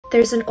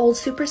There's an old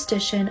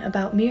superstition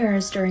about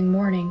mirrors during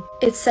mourning.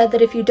 It's said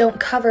that if you don't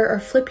cover or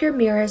flip your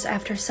mirrors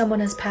after someone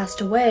has passed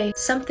away,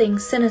 something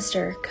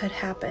sinister could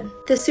happen.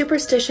 This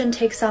superstition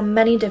takes on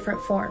many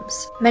different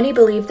forms. Many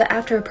believe that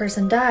after a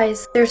person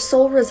dies, their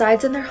soul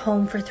resides in their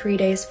home for 3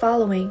 days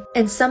following,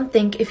 and some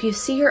think if you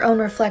see your own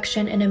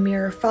reflection in a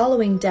mirror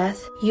following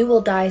death, you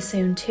will die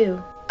soon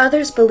too.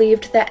 Others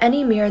believed that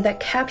any mirror that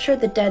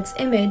captured the dead's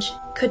image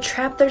could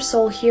trap their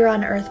soul here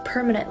on earth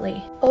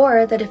permanently,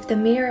 or that if the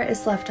mirror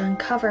is left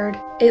uncovered,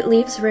 it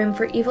leaves room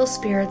for evil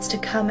spirits to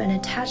come and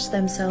attach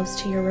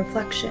themselves to your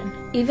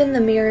reflection. Even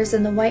the mirrors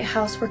in the White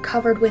House were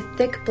covered with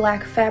thick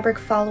black fabric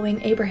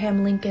following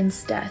Abraham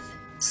Lincoln's death.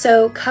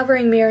 So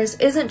covering mirrors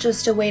isn't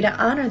just a way to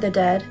honor the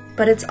dead,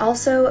 but it's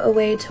also a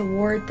way to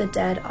ward the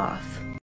dead off.